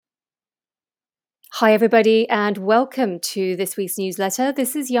Hi, everybody, and welcome to this week's newsletter.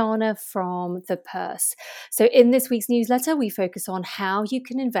 This is Yana from The Purse. So, in this week's newsletter, we focus on how you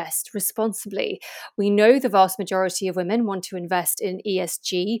can invest responsibly. We know the vast majority of women want to invest in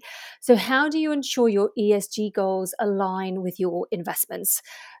ESG. So, how do you ensure your ESG goals align with your investments?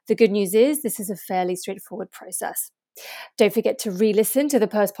 The good news is this is a fairly straightforward process. Don't forget to re-listen to the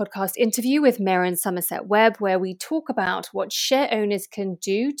Purse podcast interview with Merryn Somerset Webb, where we talk about what share owners can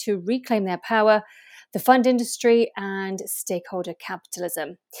do to reclaim their power, the fund industry, and stakeholder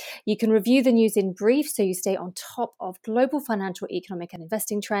capitalism. You can review the news in brief so you stay on top of global financial, economic, and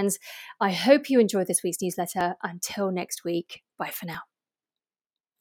investing trends. I hope you enjoyed this week's newsletter. Until next week, bye for now.